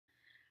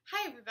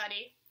Hi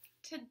everybody!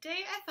 Today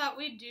I thought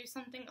we'd do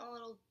something a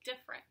little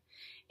different.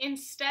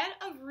 Instead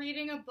of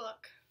reading a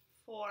book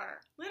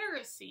for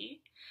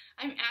literacy,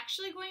 I'm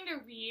actually going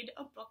to read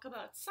a book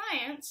about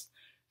science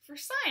for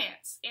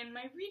science in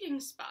my reading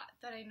spot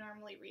that I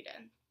normally read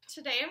in.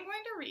 Today I'm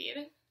going to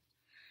read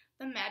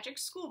The Magic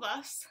School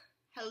Bus.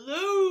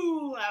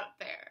 Hello out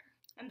there!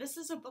 And this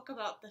is a book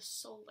about the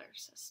solar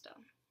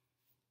system.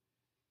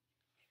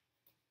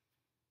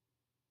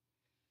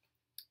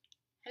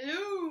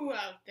 Hello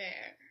out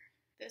there!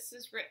 This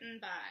is written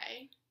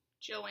by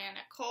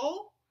Joanna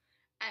Cole,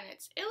 and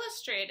it's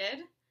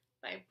illustrated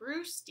by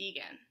Bruce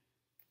Deegan.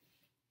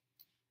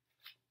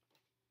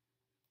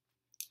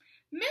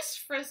 Miss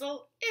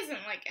Frizzle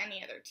isn't like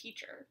any other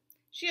teacher.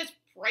 She has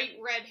bright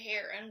red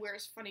hair and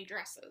wears funny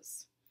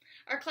dresses.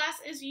 Our class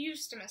is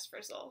used to Miss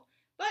Frizzle,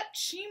 but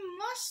she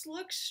must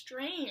look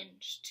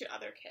strange to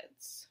other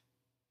kids.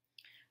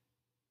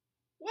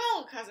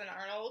 Well, Cousin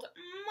Arnold,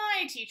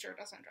 my teacher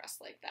doesn't dress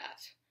like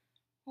that.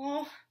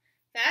 Oh,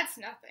 that's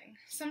nothing.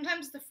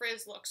 Sometimes the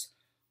frizz looks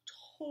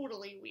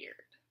totally weird.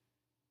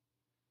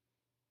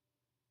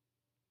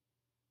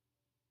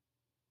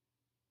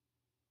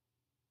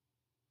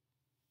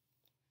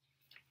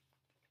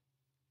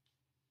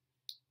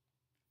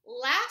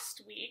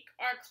 Last week,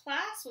 our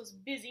class was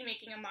busy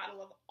making a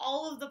model of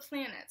all of the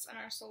planets in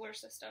our solar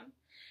system.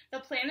 The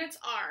planets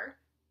are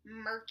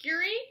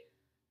Mercury,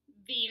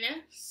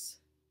 Venus,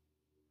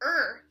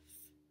 Earth,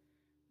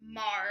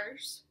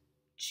 Mars,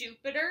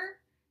 Jupiter,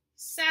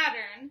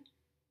 Saturn,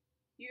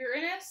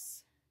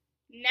 Uranus,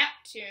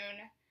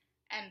 Neptune,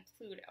 and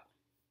Pluto.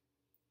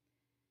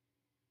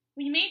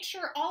 We made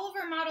sure all of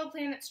our model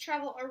planets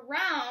travel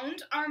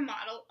around our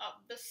model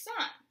of the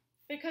sun,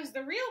 because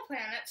the real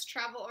planets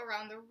travel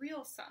around the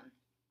real sun.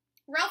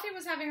 Ralphie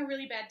was having a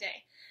really bad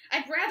day.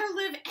 "I'd rather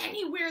live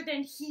anywhere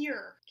than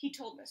here," he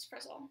told Miss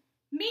Frizzle.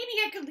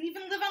 "Maybe I could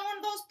even live on one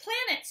of those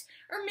planets,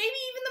 or maybe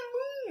even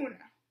the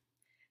moon."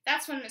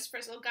 That's when Miss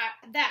Frizzle got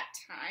that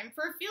time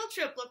for a field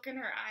trip look in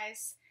her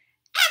eyes.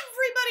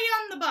 "Everybody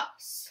on the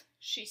bus,"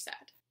 she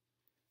said.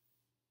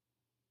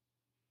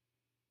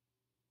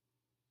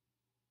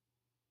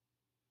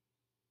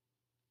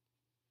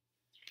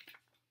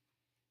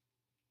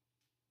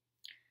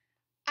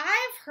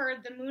 "I've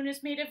heard the moon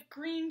is made of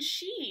green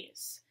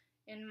cheese.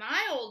 In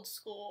my old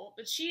school,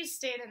 the cheese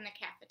stayed in the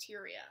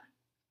cafeteria."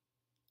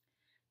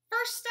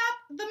 "First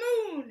stop, the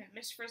moon,"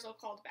 Miss Frizzle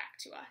called back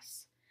to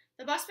us.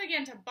 The bus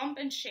began to bump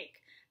and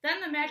shake.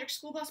 Then the magic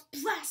school bus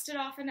blasted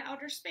off into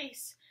outer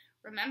space.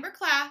 "Remember,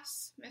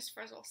 class," Miss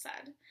Frizzle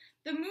said,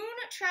 "the moon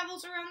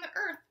travels around the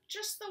Earth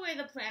just the way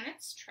the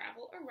planets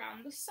travel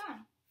around the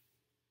sun."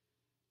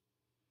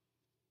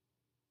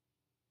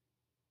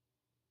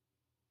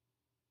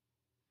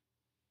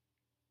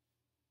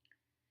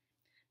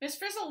 Miss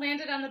Frizzle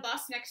landed on the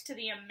bus next to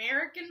the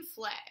American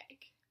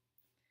flag.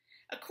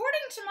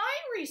 "According to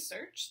my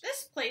research,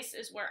 this place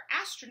is where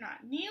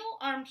astronaut Neil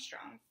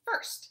Armstrong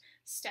first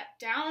stepped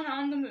down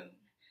on the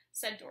moon,"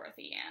 said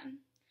Dorothy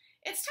Ann.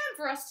 "It's time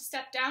for us to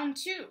step down,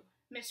 too,"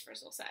 Miss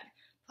Frizzle said.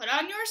 "Put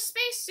on your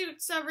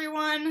spacesuits,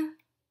 everyone."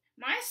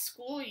 "My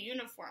school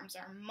uniforms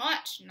are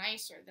much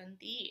nicer than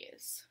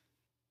these."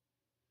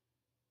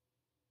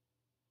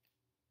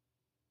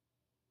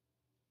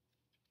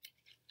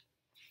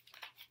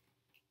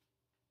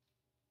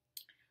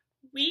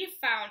 We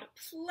found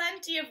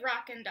plenty of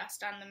rock and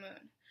dust on the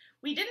moon.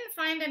 We didn't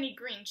find any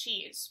green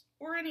cheese,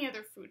 or any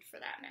other food for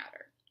that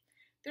matter.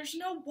 "There's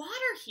no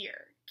water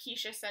here,"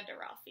 Keisha said to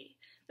Ralphie.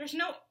 "There's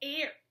no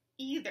air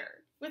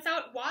either.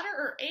 Without water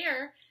or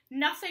air,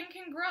 nothing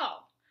can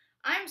grow.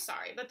 I'm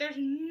sorry, but there's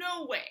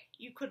no way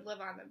you could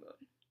live on the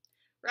moon."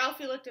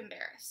 Ralphie looked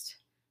embarrassed.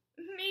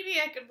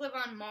 "Maybe I could live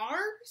on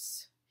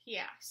Mars?" he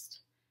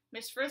asked.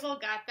 Miss Frizzle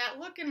got that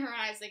look in her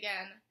eyes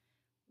again.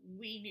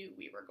 We knew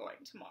we were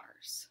going to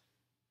Mars.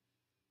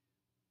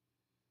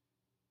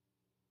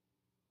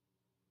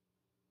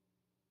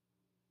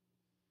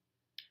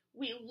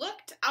 We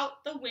looked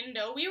out the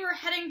window. We were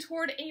heading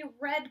toward a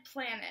red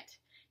planet.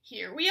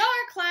 "Here we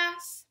are,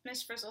 class,"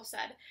 Miss Frizzle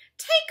said.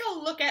 "Take a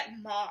look at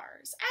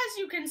Mars. As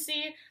you can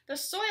see, the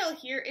soil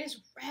here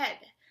is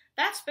red.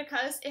 That's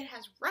because it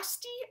has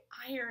rusty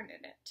iron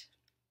in it."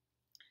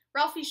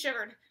 Ralphie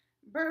shivered.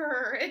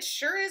 "Brr, it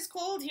sure is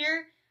cold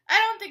here. I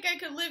don't think I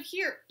could live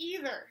here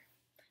either."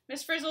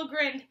 Miss Frizzle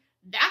grinned.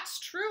 "That's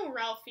true,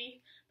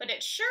 Ralphie, but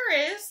it sure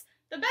is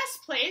the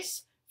best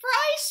place for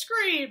ice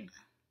cream."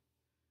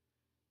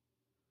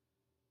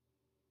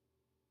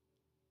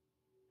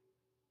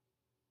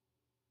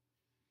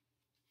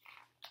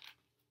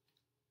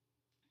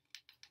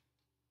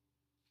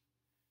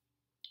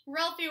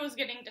 Ralphie was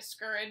getting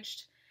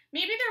discouraged.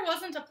 Maybe there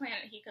wasn't a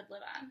planet he could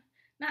live on.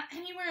 Not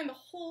anywhere in the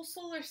whole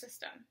solar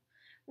system.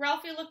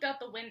 Ralphie looked out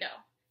the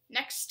window.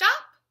 "Next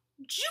stop,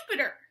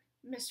 Jupiter,"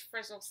 Miss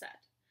Frizzle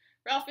said.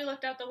 Ralphie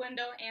looked out the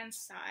window and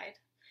sighed.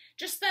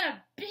 Just then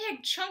a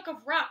big chunk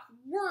of rock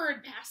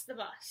whirred past the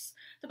bus.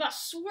 The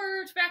bus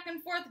swerved back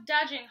and forth,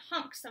 dodging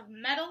hunks of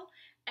metal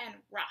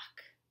and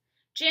rock.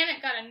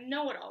 Janet got a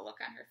know-it-all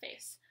look on her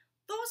face.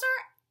 "Those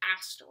are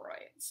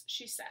asteroids,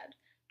 she said.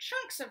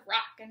 Chunks of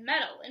rock and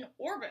metal in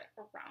orbit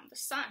around the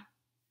sun.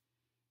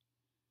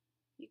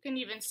 You can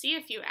even see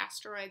a few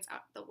asteroids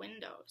out the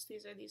windows.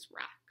 These are these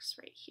rocks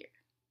right here.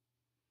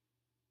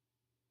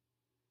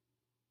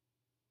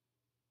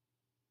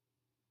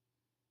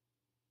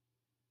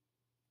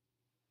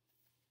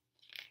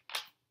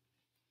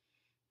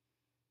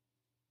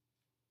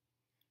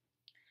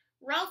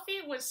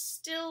 Ralphie was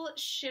still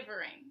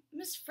shivering.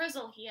 Miss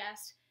Frizzle, he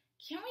asked,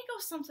 can't we go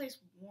someplace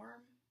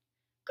warm?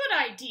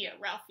 Good idea,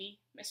 Ralphie,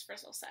 Miss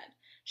Frizzle said.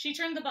 She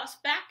turned the bus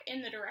back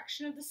in the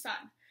direction of the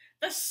sun.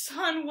 The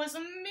sun was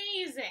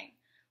amazing.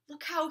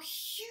 Look how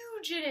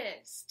huge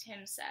it is,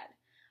 Tim said.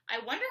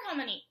 I wonder how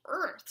many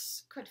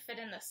Earths could fit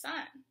in the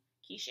sun,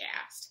 Keisha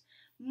asked.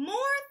 More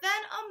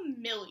than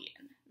 1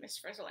 million, Miss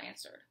Frizzle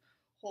answered.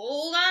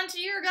 Hold on to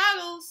your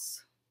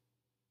goggles.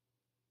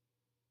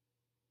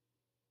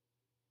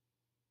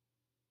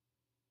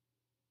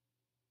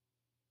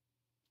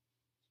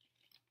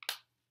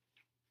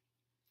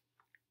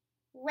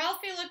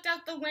 Ralphie looked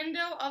out the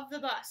window of the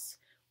bus.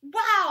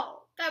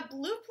 Wow, that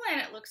blue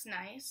planet looks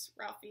nice,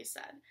 Ralphie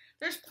said.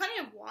 There's plenty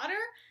of water,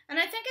 and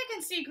I think I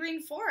can see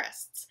green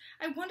forests.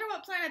 I wonder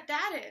what planet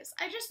that is.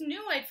 I just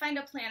knew I'd find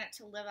a planet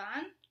to live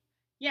on.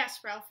 Yes,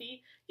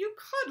 Ralphie, you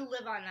could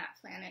live on that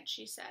planet,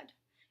 she said.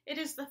 It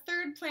is the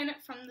 3rd planet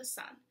from the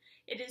sun.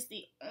 It is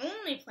the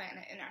only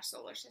planet in our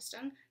solar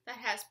system that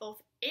has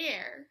both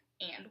air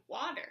and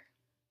water.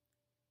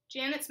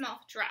 Janet's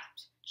mouth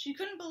dropped. She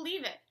couldn't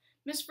believe it.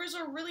 Miss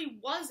Frizzle really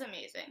was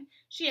amazing.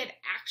 She had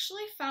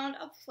actually found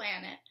a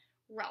planet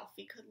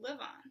Ralphie could live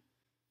on.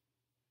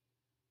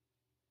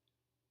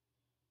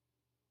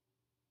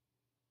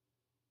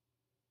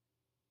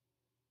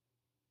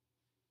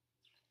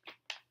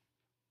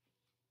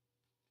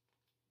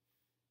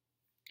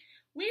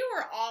 We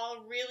were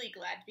all really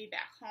glad to be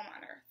back home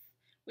on Earth.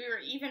 We were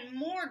even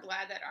more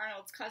glad that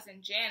Arnold's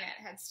cousin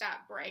Janet had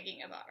stopped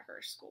bragging about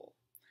her school.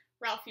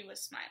 Ralphie was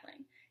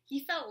smiling.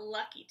 He felt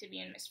lucky to be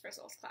in Miss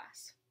Frizzle's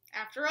class.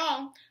 After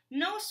all,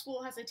 no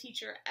school has a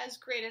teacher as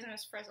great as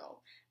Miss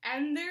Frizzle,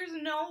 and there's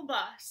no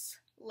bus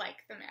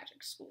like the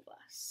Magic School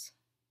Bus.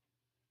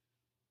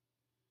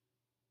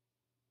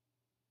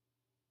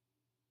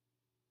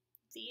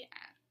 The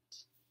end.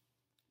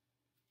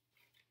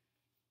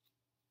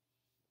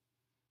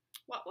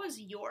 What was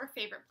your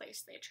favorite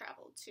place they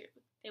traveled to?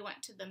 They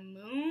went to the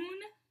moon,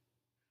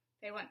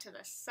 they went to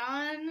the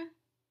sun,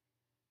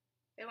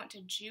 they went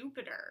to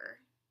Jupiter,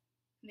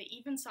 and they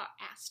even saw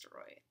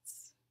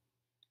asteroids.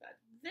 But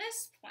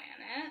this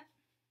planet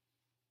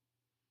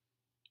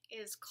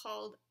is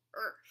called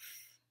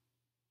Earth,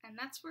 and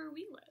that's where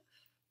we live.